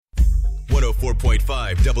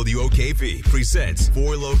104.5 WOKV presents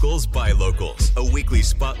Four Locals by Locals, a weekly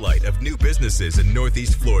spotlight of new businesses in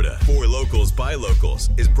Northeast Florida. Four Locals by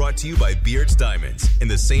Locals is brought to you by Beard's Diamonds in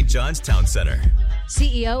the St. John's Town Center.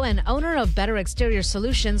 CEO and owner of Better Exterior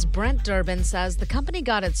Solutions, Brent Durbin, says the company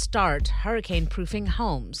got its start hurricane-proofing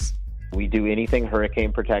homes. We do anything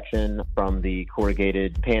hurricane protection, from the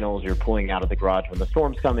corrugated panels you're pulling out of the garage when the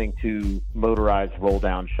storm's coming to motorized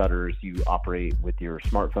roll-down shutters you operate with your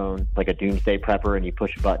smartphone, like a doomsday prepper, and you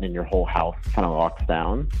push a button and your whole house kind of locks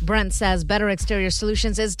down. Brent says Better Exterior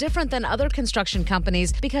Solutions is different than other construction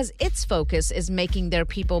companies because its focus is making their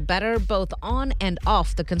people better both on and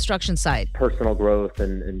off the construction site. Personal growth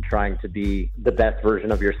and trying to be the best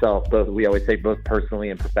version of yourself, we always say both personally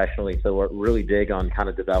and professionally. So we're really big on kind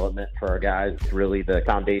of development for our guys. It's really the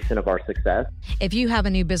foundation of our success. If you have a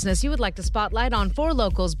new business you would like to spotlight on Four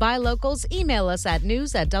Locals by Locals, email us at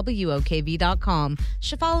news@wokv.com.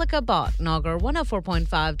 Shafalika Bott, Nagar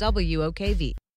 104.5 WOKV.